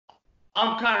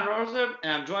I'm Connor Northrup,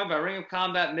 and I'm joined by Ring of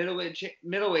Combat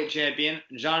middleweight champion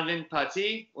Jhonoven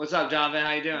Pati. What's up, Jhonoven?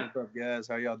 How you doing? What's up, guys?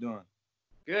 How y'all doing?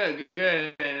 Good,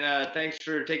 good. And thanks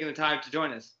for taking the time to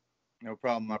join us. No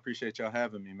problem. I appreciate y'all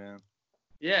having me, man.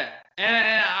 Yeah,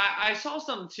 and I saw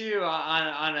something too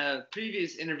on a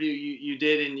previous interview you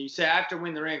did, and you said after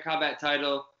winning the Ring of Combat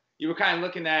title, you were kind of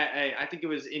looking at I think it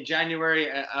was in January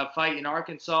a fight in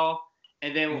Arkansas,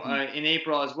 and then hmm in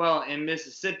April as well in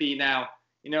Mississippi. Now,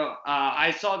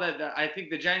 I saw that I think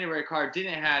the January card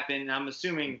didn't happen. I'm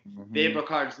assuming the hmm April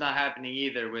card is not happening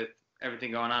either with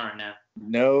everything going on right now.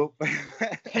 Nope.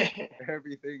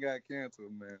 Everything got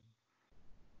canceled, man.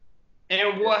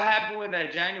 And Yeah. what happened with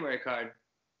that January card?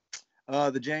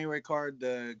 The January card,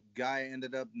 the guy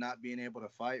ended up not being able to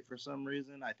fight for some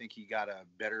reason. I think he got a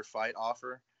better fight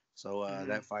offer, so Hmm.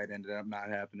 that fight ended up not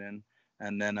happening.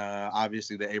 And then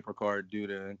obviously the April card, due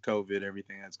to COVID,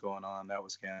 everything that's going on, that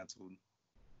was canceled.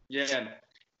 Yeah.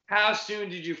 How soon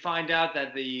did you find out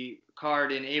that the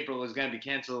card in April was going to be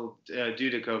canceled due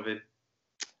to COVID?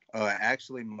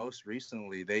 Actually, most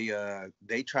recently,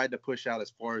 they tried to push out as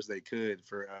far as they could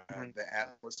for Hmm. the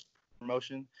Atlas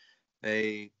promotion.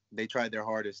 They tried their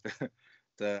hardest.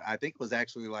 I think it was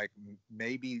actually like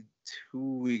maybe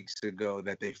 2 weeks ago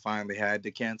that they finally had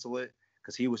to cancel it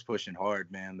because he was pushing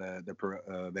hard, man.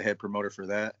 The head promoter for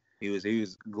that, he was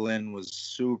Glenn was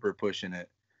super pushing it.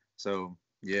 So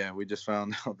yeah, we just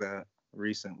found out that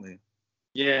recently.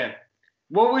 Yeah.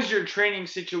 What was your training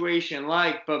situation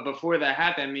like? But before that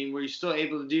happened, I mean, were you still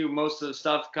able to do most of the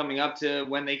stuff coming up to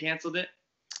when they canceled it?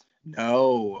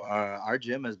 No, our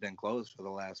gym has been closed for the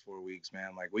last 4 weeks,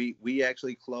 man. Like we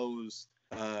actually closed.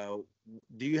 Do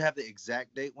you have the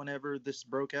exact date whenever this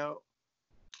broke out?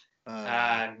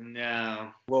 Uh,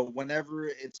 No. well, whenever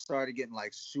it started getting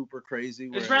like super crazy,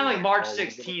 It was where it around was like like March all over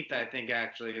the 16th, I place. think,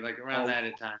 actually, like around Oh,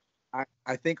 that time.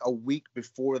 I think a week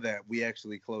before that, we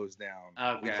actually closed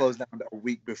down. We Okay. closed down a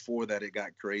week before that. It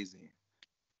got crazy.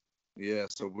 Yeah,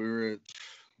 so we were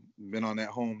been on that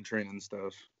home training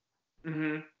stuff.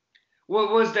 Hmm.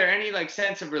 Well, was there any like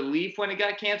sense of relief when it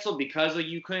got canceled because like,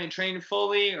 you couldn't train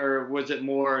fully, or was it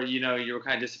more, you were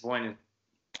kind of disappointed?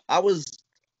 I was,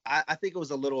 I think it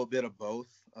was a little bit of both.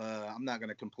 I'm not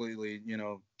gonna completely,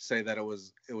 say that it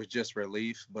was just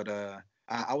relief, but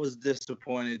I was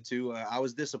disappointed too. I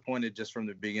was disappointed just from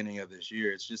the beginning of this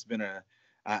year. It's just been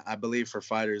I believe for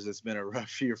fighters, it's been a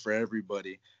rough year for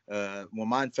everybody. When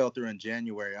mine fell through in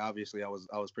January, obviously I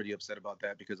was pretty upset about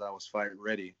that because I was fight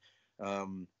ready.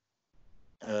 Um,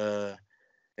 uh,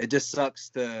 it just sucks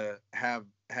to have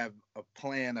a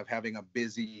plan of having a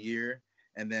busy year,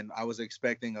 and then I was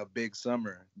expecting a big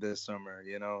summer this summer,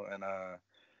 and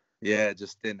yeah, it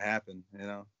just didn't happen.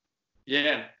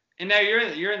 Yeah. And now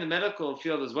you're in the medical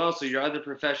field as well, so your other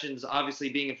professions obviously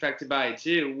being affected by it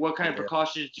too. What kind of Yeah.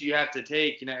 precautions do you have to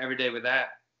take, every day with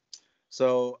that?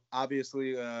 So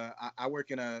obviously, I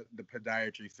work in the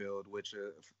podiatry field, which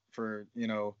for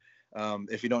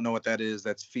if you don't know what that is,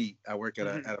 that's feet. I work at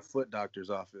a Hmm. at a foot doctor's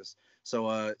office.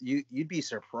 So you'd be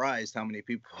surprised how many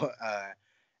people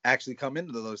actually come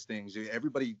into those things.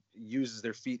 Everybody uses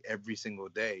their feet every single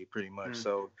day, pretty much. Hmm.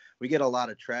 So we get a lot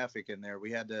of traffic in there.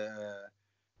 We had to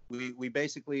we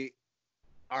basically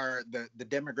our the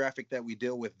demographic that we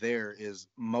deal with there is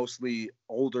mostly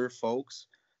older folks.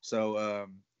 So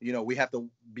we have to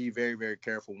be very, very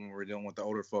careful when we're dealing with the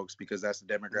older folks because that's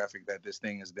the demographic that this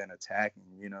thing has been attacking.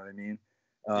 You know what I mean?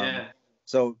 Um, Yeah.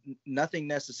 so nothing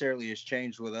necessarily has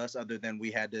changed with us other than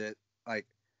we had to like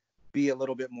be a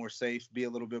little bit more safe, be a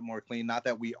little bit more clean. Not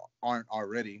that we aren't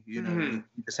already, Hmm. we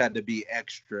just had to be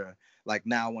extra. Like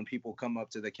now, when people come up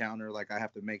to the counter, like I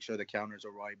have to make sure the counters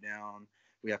are wiped down.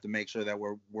 We have to make sure that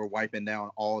we're wiping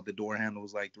down all the door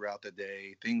handles like throughout the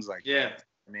day, things like Yeah. that.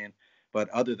 I mean, but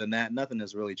other than that, nothing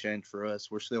has really changed for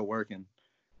us. We're still working.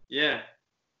 Yeah.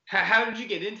 How did you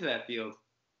get into that field?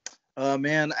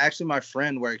 Man, actually, my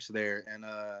friend works there, and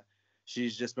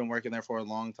she's just been working there for a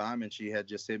long time, and she had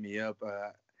just hit me up.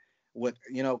 With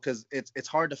because it's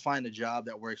hard to find a job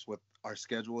that works with our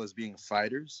schedule as being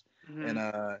fighters. And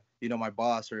Hmm. my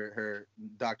boss, her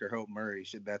Dr. Hope Murray,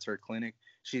 that's her clinic.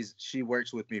 She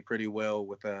works with me pretty well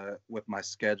with my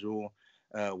schedule,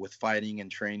 with fighting and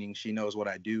training. She knows what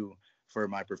I do for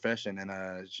my profession,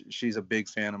 and she's a big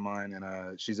fan of mine,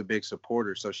 and she's a big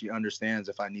supporter, so she understands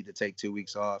if I need to take 2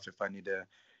 weeks off, if I need to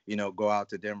go out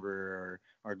to Denver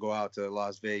or go out to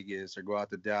Las Vegas or go out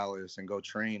to Dallas and go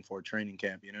train for a training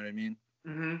camp. You know what I mean?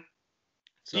 Hmm. Do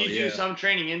So you do yeah, some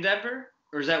training in Denver,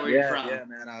 or is that where you're yeah, from? yeah,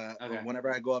 man. Okay.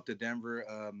 Whenever I go up to Denver,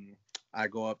 I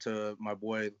go up to my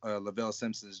boy Lavelle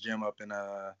Simpson's gym up in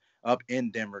up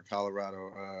in Denver,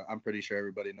 Colorado. I'm pretty sure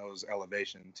everybody knows Team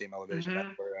Elevation. That's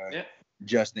Mm-hmm. where Yep.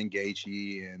 Justin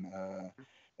Gaethje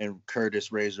and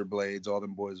Curtis Razor Blades, all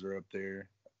them boys are up there.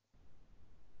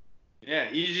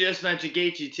 Yeah, you just mentioned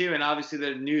Gaethje too, and obviously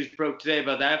the news broke today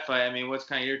about that fight. I mean, what's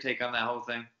kind of your take on that whole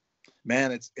thing?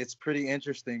 Man, it's pretty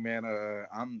interesting, man.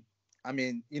 I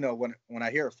mean, when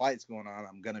I hear a fight's going on,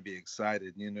 I'm gonna be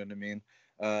excited. You know what I mean?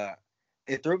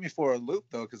 It threw me for a loop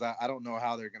though, because I don't know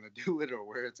how they're gonna do it or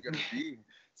where it's gonna be.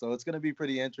 So it's gonna be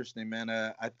pretty interesting, man.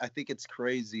 I think it's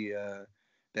crazy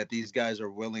that these guys are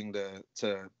willing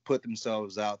to put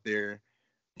themselves out there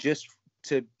just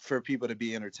for people to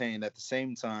be entertained. At the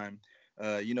same time,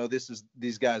 this is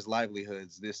these guys'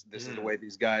 livelihoods. This is the way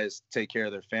these guys take care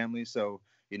of their families. So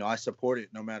I support it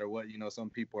no matter what. Some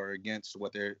people are against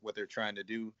what they're trying to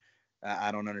do.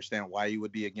 I don't understand why you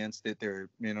would be against it.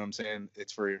 What I'm saying?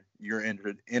 It's for your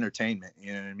entertainment.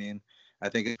 You know what I mean? I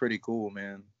think it's pretty cool,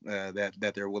 man,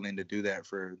 that they're willing to do that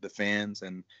for the fans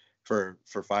and for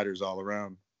fighters all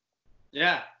around.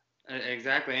 Yeah,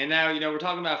 exactly. And now, we're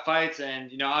talking about fights,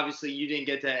 and, obviously you didn't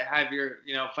get to have your,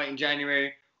 fight in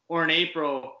January or in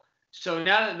April. So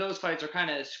now that those fights are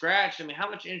kind of scratched, I mean, how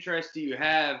much interest do you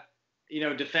have,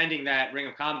 defending that Ring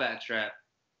of Combat strap?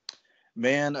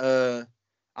 Man, I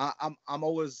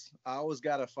always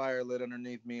got a fire lit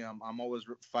underneath me. I'm always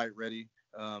fight ready.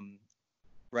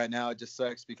 Right now it just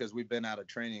sucks because we've been out of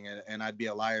training, and I'd be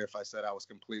a liar if I said I was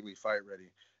completely fight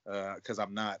ready. Because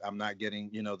I'm not getting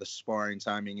the sparring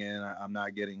timing in. I'm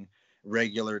not getting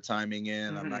regular timing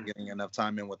in. I'm not getting enough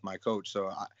time in with my coach.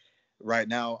 So right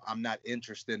now I'm not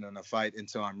interested in a fight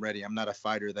until I'm ready. I'm not a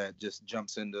fighter that just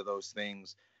jumps into those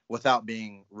things without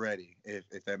being ready,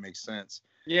 if that makes sense.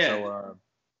 Yeah. So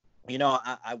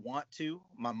I want to.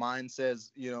 My mind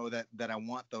says that I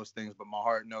want those things, but my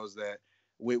heart knows that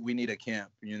we need a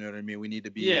camp. You know what I mean? We need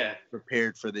to be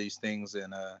prepared for these things,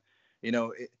 and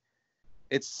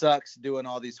it sucks doing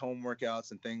all these home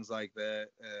workouts and things like that.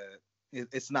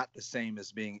 It's not the same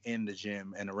as being in the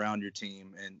gym and around your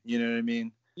team, and you know what I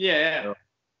mean? Yeah. So,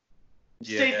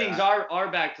 say things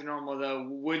are back to normal though.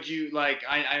 Would you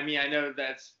I mean, I know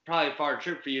that's probably a far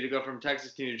trip for you to go from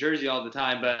Texas to New Jersey all the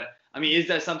time, but I mean, is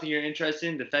that something you're interested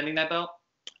in, defending that belt?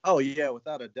 Oh yeah,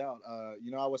 without a doubt.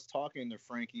 I was talking to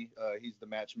Frankie. He's the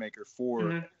matchmaker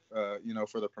for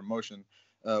for the promotion.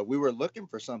 We were looking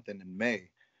for something in May.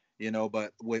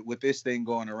 But with this thing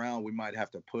going around, we might have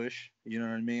to push. You know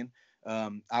what I mean?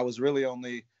 I was really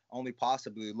only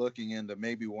possibly looking into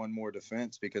maybe one more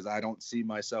defense because I don't see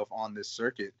myself on this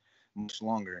circuit much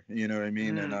longer. You know what I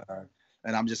mean?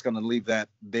 And I'm just gonna leave that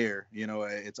there.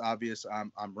 It's obvious.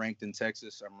 I'm ranked in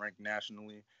Texas. I'm ranked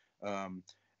nationally.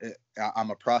 I'm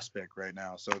a prospect right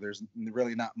now, so there's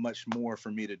really not much more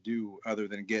for me to do other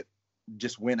than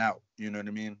just win out. You know what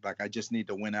I mean? Like I just need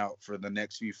to win out for the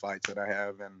next few fights that I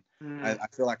have, and I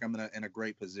feel like I'm in a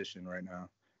great position right now.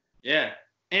 Yeah,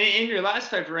 and in your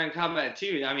last fight for Ring of Combat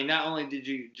too, I mean, not only did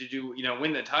you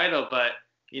win the title, but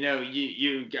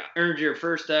you earned your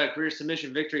first career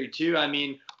submission victory too. I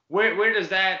mean, where does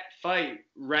that fight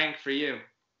rank for you?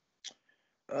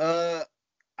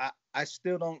 I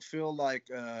still don't feel like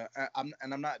I'm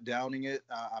not downing it.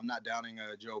 I'm not downing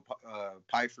Joe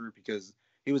Pyfer because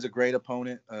he was a great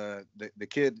opponent. The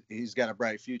kid, he's got a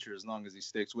bright future as long as he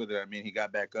sticks with it. I mean, he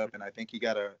got back up, and I think he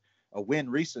got a win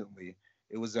recently.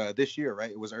 It was this year, right?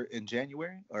 It was in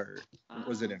January, or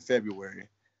was it in February?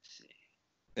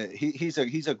 He's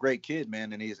a great kid,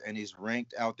 man, and he's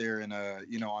ranked out there in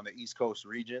on the East Coast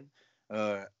region.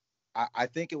 I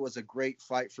think it was a great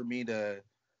fight for me to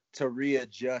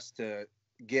readjust to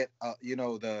get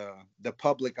the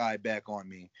public eye back on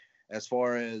me. As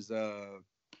far as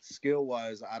skill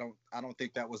wise, I don't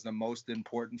think that was the most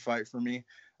important fight for me.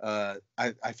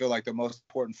 I feel like the most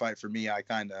important fight for me, I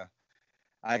kind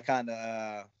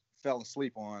of fell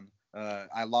asleep on.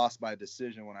 I lost by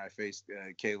decision when I faced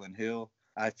Kalen Hill.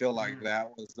 I feel like that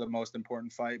was the most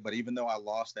important fight. But even though I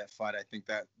lost that fight, I think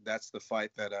that's the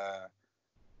fight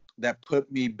that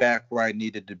put me back where I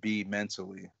needed to be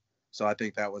mentally. So I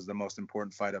think that was the most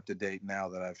important fight up to date now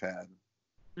that I've had.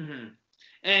 Mm-hmm.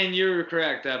 And you're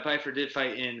correct. Pyfer did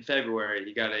fight in February.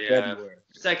 He got a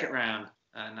second round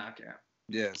knockout.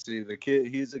 Yeah, see, the kid,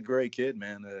 he's a great kid,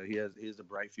 man. He has a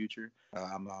bright future.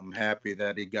 I'm happy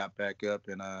that he got back up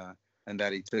and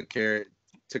that he took care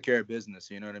of business.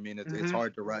 You know what I mean? It's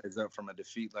hard to rise up from a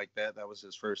defeat like that. That was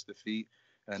his first defeat,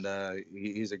 and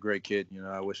he's a great kid.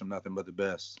 I wish him nothing but the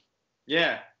best.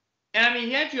 Yeah. And I mean,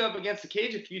 he had you up against the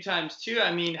cage a few times too.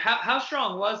 I mean, how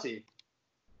strong was he?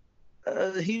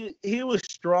 He was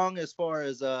strong as far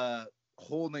as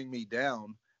holding me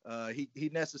down. He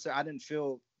necessarily, I didn't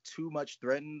feel too much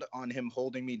threatened on him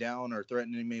holding me down or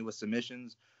threatening me with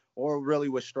submissions or really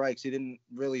with strikes. He didn't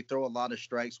really throw a lot of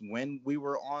strikes when we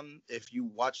were on. If you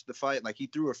watched the fight, like he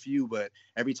threw a few, but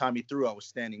every time he threw, I was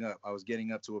standing up. I was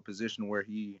getting up to a position where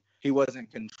he wasn't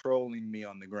controlling me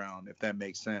on the ground, if that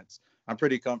makes sense. I'm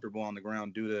pretty comfortable on the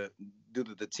ground due to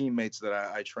the teammates that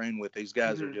I train with. These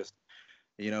guys are just,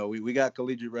 we got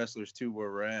collegiate wrestlers too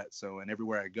where we're at. So, and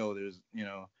everywhere I go,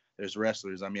 there's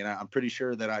wrestlers. I mean, I'm pretty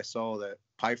sure that I saw that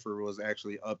Pfeiffer was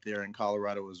actually up there in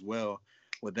Colorado as well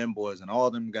with them boys, and all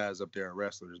them guys up there are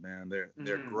wrestlers, man.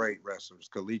 They're great wrestlers,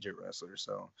 collegiate wrestlers.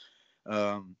 So,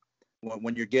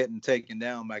 when you're getting taken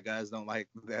down by guys don't like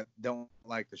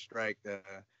the strike,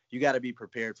 you got to be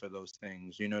prepared for those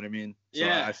things. You know what I mean? So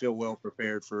yeah. I feel well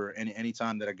prepared for any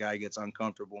time that a guy gets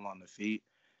uncomfortable on the feet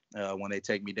when they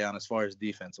take me down as far as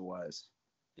defensive wise.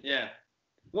 Yeah.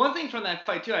 One thing from that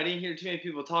fight, too, I didn't hear too many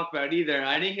people talk about it either.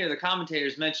 I didn't hear the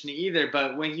commentators mention it either,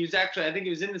 but when he was actually, I think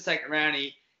it was in the second round,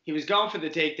 he was going for the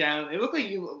takedown. It looked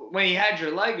like when he had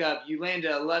your leg up, you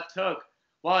landed a left hook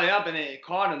while up and it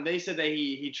caught him. They said that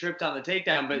he tripped on the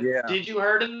takedown, but yeah. Did you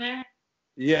hurt him there?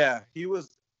 Yeah, he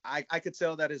was. I could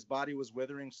tell that his body was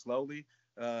withering slowly.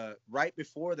 Right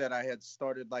before that, I had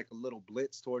started like a little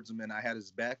blitz towards him, and I had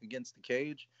his back against the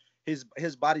cage.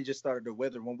 His body just started to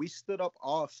wither. When we stood up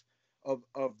off of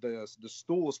the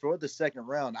stools for the second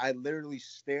round, I literally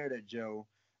stared at Joe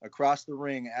across the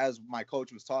ring as my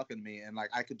coach was talking to me, and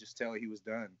like I could just tell he was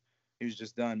done. He was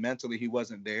just done. Mentally, he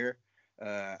wasn't there.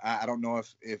 I don't know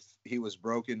if he was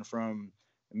broken from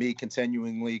me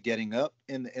continually getting up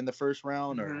in the first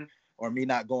round or me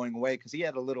not going away, because he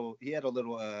had a little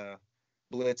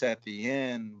blitz at the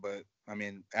end. But I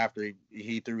mean, after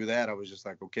he threw that, I was just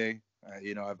like, okay,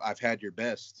 I've had your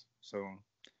best, so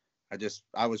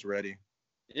I was ready.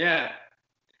 Yeah.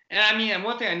 And I mean, and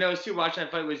one thing I noticed too watching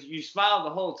that fight was you smiled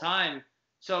the whole time.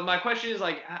 So my question is,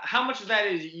 like, how much of that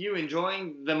is you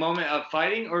enjoying the moment of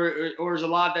fighting, or is a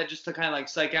lot of that just to kind of like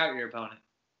psych out your opponent?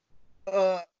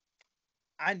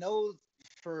 I know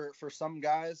for some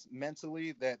guys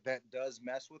mentally that does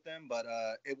mess with them, but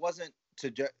it wasn't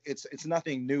it's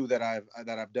nothing new that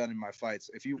I've done in my fights.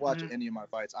 If you watch any of my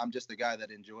fights, I'm just a guy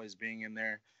that enjoys being in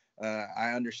there.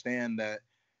 I understand that,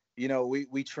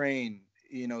 we train.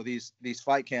 These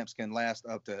fight camps can last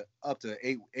up to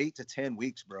 8 to 10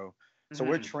 weeks, bro. So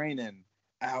we're training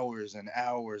hours and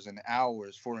hours and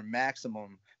hours for a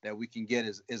maximum that we can get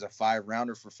is a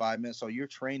 5-rounder for 5 minutes. So you're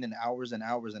training hours and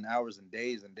hours and hours and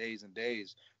days and days and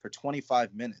days for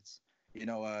 25 minutes.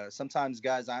 Sometimes,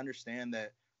 guys, I understand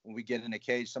that when we get in a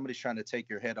cage, somebody's trying to take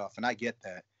your head off, and I get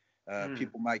that.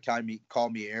 People might call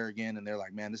me arrogant, and they're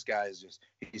like, man, this guy is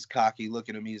he's cocky.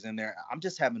 Looking at me, he's in there. I'm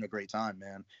just having a great time,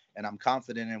 man. And I'm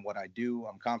confident in what I do.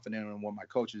 I'm confident in what my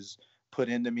coaches put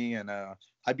into me. And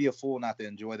I'd be a fool not to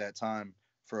enjoy that time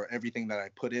for everything that I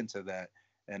put into that.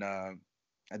 And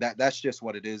that's just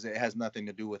what it is. It has nothing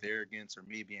to do with arrogance or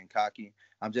me being cocky.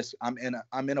 I'm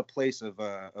in a place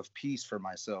of peace for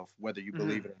myself, whether you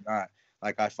believe it or not.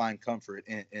 Like, I find comfort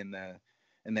in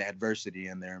the adversity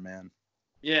in there, man.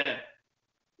 Yeah.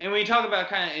 And when you talk about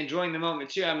kind of enjoying the moment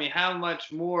too, I mean, how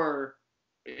much more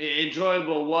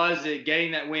enjoyable was it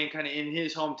getting that win kind of in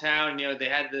his hometown? They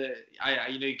had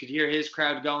you could hear his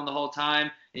crowd going the whole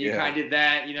time, and you kind of did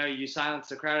that. You silenced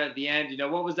the crowd at the end.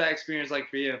 What was that experience like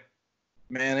for you?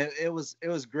 Man, it was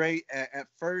great at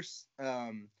first.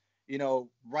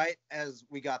 Right as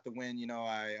we got the win,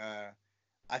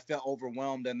 I felt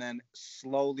overwhelmed, and then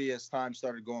slowly as time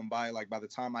started going by, like by the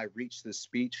time I reached the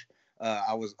speech,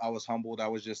 I was humbled. I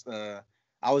was just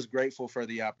I was grateful for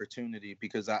the opportunity,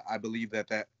 because I believe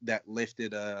that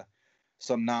lifted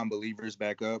some non-believers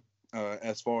back up,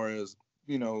 as far as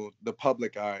the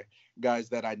public eye, guys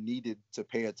that I needed to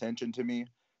pay attention to me,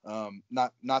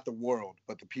 not the world,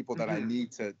 but the people that I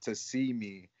need to see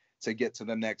me to get to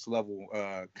the next level,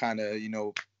 kind of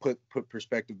put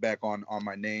perspective back on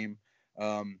my name.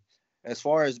 As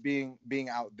far as being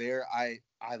out there, I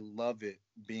love it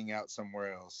being out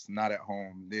somewhere else, not at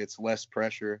home. It's less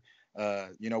pressure.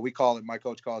 My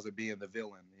coach calls it being the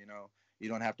villain. You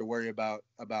don't have to worry about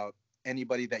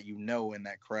anybody that in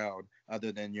that crowd,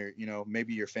 other than your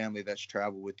maybe your family that's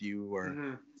traveled with you,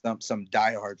 or some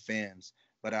diehard fans.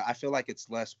 But I feel like it's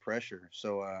less pressure.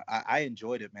 So I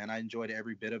enjoyed it, man. I enjoyed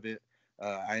every bit of it.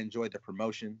 I enjoyed the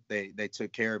promotion. They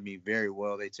took care of me very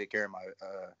well. They took care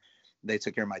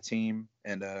of my team,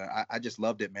 and I just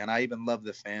loved it, man. I even love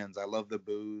the fans. I love the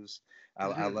boos.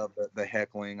 I love the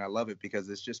heckling. I love it because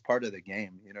it's just part of the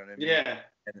game. You know what I mean? Yeah.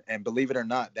 And believe it or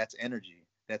not, that's energy.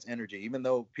 That's energy. Even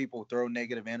though people throw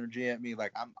negative energy at me,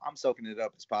 like I'm soaking it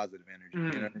up as positive energy.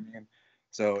 You know what I mean?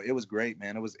 So it was great,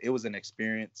 man. It was an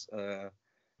experience,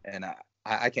 and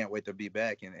I can't wait to be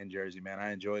back in Jersey, man.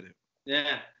 I enjoyed it.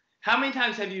 Yeah. How many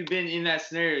times have you been in that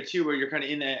scenario too, where you're kind of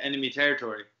in that enemy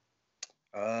territory?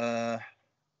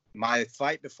 My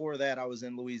fight before that, I was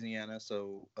in Louisiana,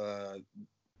 so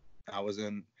I was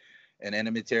in an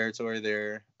enemy territory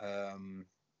there.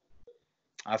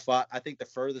 I think the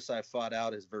furthest I fought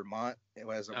out is Vermont. It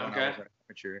was when I was an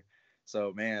amateur.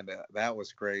 So man, that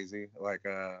was crazy. Like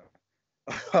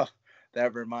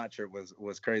that Vermont trip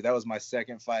was crazy. That was my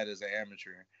second fight as an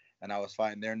amateur, and I was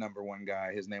fighting their number one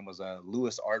guy. His name was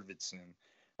Louis Arvidson.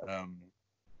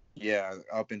 Yeah,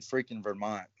 up in freaking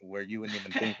Vermont, where you wouldn't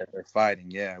even think that they're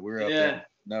fighting. Yeah, we were up there.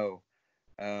 No,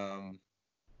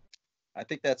 I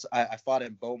think I fought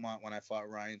in Beaumont when I fought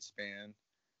Ryan Spann.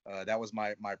 That was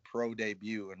my pro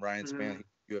debut, and Ryan Spann,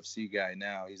 he's a UFC guy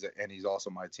now. He's also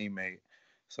my teammate.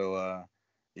 So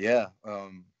yeah,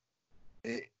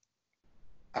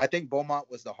 I think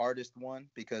Beaumont was the hardest one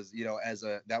because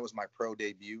that was my pro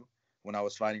debut when I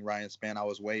was fighting Ryan Spann. I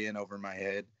was way in over my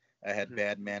head. I had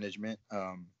bad management.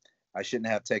 I shouldn't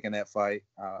have taken that fight.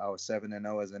 I was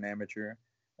 7-0 as an amateur,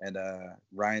 and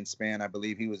Ryan Spann, I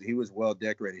believe he was well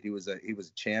decorated. He was a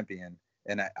champion,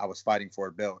 and I was fighting for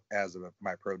a belt as of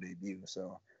my pro debut.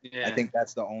 So yeah. I think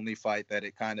that's the only fight that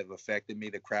it kind of affected me.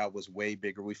 The crowd was way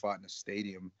bigger. We fought in a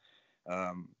stadium,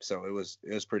 so it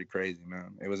was pretty crazy,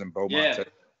 man. It was in Beaumont. Yeah.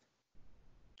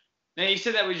 Now you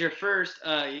said that was your first,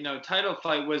 title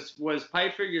fight. Was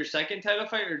Piper your second title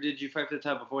fight, or did you fight for the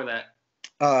title before that?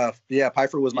 Yeah,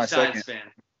 Piper was my second. Span.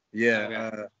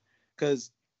 Yeah,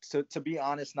 because to be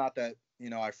honest, not that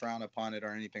I frown upon it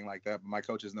or anything like that, but my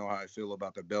coaches know how I feel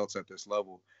about the belts at this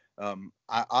level. I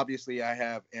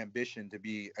have ambition to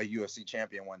be a UFC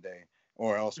champion one day,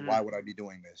 or else why would I be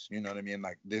doing this? You know what I mean?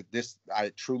 Like this, I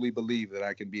truly believe that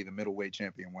I can be the middleweight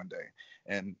champion one day,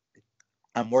 and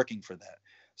I'm working for that.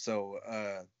 So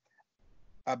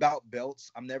about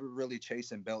belts, I'm never really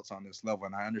chasing belts on this level,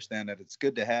 and I understand that it's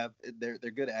good to have. They're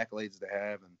good accolades to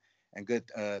have, and good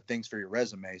things for your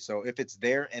resume. So if it's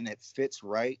there and it fits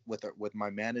right with my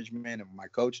management and my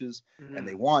coaches, and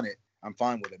they want it, I'm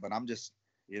fine with it. But I'm just,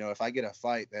 if I get a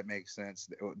fight that makes sense,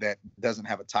 that doesn't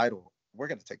have a title, we're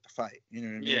gonna take the fight. You know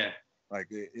what I mean? Yeah. Like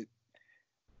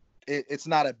it's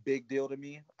not a big deal to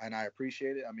me, and I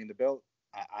appreciate it. I mean, the belt,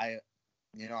 I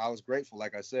was grateful,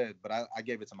 like I said, but I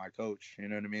gave it to my coach. You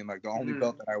know what I mean? Like the only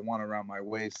belt that I want around my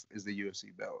waist is the UFC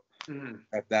belt.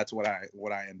 That's what I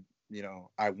am.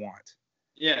 I want.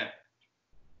 Yeah.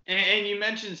 And you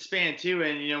mentioned Spann too,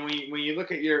 and when you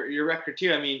look at your record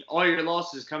too, I mean, all your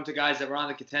losses come to guys that were on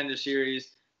the Contender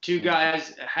Series. Two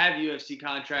guys have UFC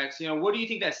contracts. What do you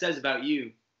think that says about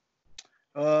you?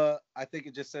 I think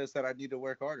it just says that I need to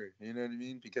work harder. You know what I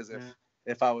mean? Because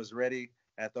if I was ready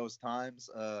at those times,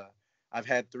 I've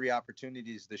had 3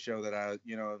 opportunities to show that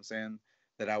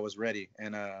that I was ready.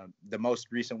 And the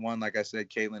most recent one, like I said,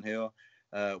 Caitlin Hill,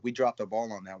 we dropped the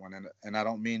ball on that one. And I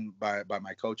don't mean by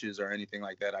my coaches or anything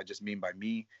like that. I just mean by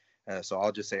me. So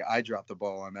I'll just say I dropped the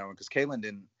ball on that one because Caitlin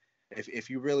didn't. If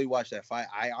you really watch that fight,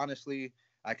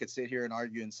 I could sit here and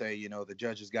argue and say, the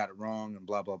judges got it wrong and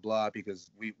blah, blah, blah,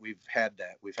 because we've had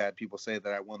that. We've had people say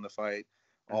that I won the fight,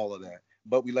 all of that.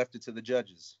 But we left it to the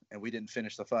judges, and we didn't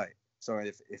finish the fight. So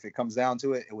if it comes down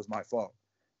to it, it was my fault.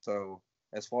 So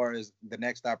as far as the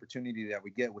next opportunity that we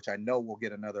get, which I know we'll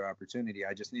get another opportunity,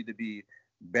 I just need to be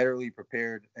betterly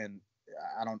prepared. And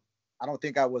I don't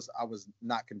think I was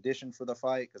not conditioned for the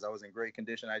fight because I was in great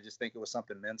condition. I just think it was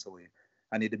something mentally.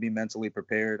 I need to be mentally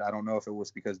prepared. I don't know if it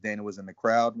was because Dana was in the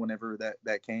crowd whenever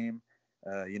that came,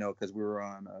 because we were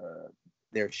on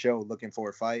their show looking for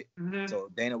a fight. So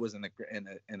Dana was in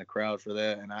the crowd for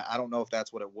that, and I don't know if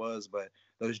that's what it was, but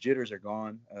those jitters are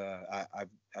gone.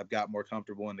 I've got more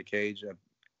comfortable in the cage.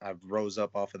 I've rose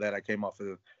up off of that. I came off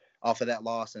of that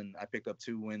loss, and I picked up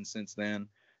 2 wins since then.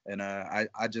 And I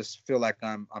just feel like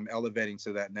I'm elevating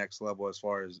to that next level as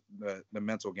far as the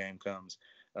mental game comes.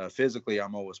 Physically,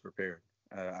 I'm always prepared.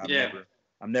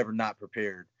 I'm never not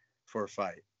prepared for a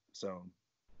fight. So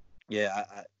yeah,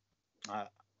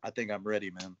 I think I'm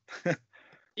ready, man.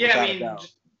 Yeah, I mean,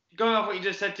 going off what you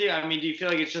just said too, I mean, do you feel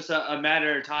like it's just a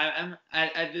matter of time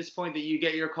at this point that you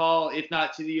get your call, if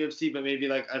not to the UFC, but maybe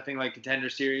like a thing like Contender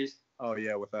Series? Oh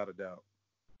yeah, without a doubt.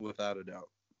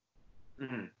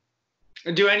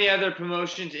 Do any other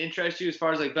promotions interest you as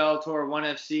far as like Bellator, ONE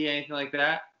FC, anything like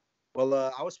that? Well,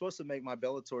 I was supposed to make my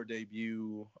Bellator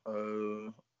debut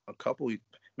a couple weeks.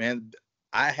 Man,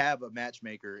 I have a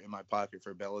matchmaker in my pocket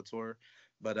for Bellator,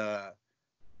 but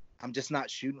I'm just not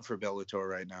shooting for Bellator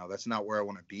right now. That's not where I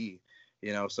want to be,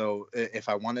 So if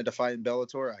I wanted to fight in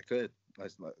Bellator, I could,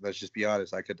 Let's just be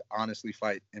honest. I could honestly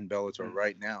fight in Bellator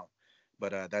right now,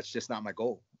 but that's just not my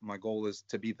goal. My goal is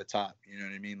to be the top. You know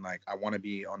what I mean? Like, I want to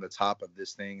be on the top of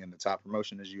this thing, and the top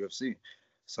promotion is UFC.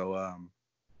 So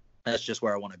that's just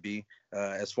where I want to be.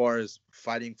 As far as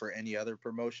fighting for any other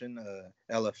promotion,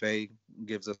 LFA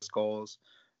gives us calls.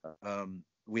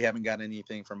 We haven't got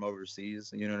anything from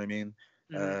overseas. You know what I mean?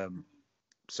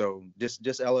 So just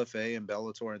LFA and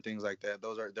Bellator and things like that.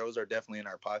 Those are definitely in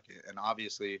our pocket. And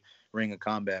obviously Ring of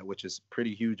Combat, which is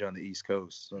pretty huge on the East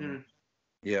Coast. So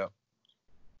yeah.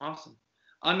 Awesome.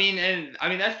 I mean,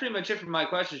 that's pretty much it for my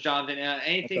questions, Jonathan.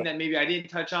 Anything that maybe I didn't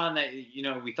touch on that,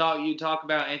 we thought you'd talk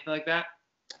about, anything like that?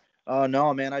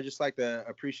 No, man. I just like to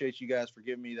appreciate you guys for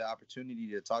giving me the opportunity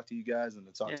to talk to you guys and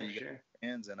to talk to you guys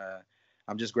fans. And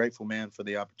I'm just grateful, man, for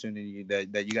the opportunity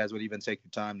that you guys would even take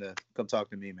your time to come talk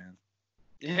to me, man.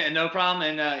 Yeah, no problem.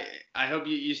 And I hope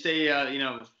you stay,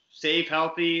 safe,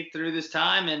 healthy through this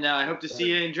time. And I hope to see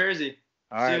you in Jersey.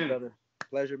 All right, brother.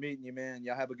 Pleasure meeting you, man.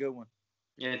 Y'all have a good one.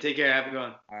 Yeah, take care. Have a good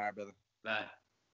one. All right, brother. Bye.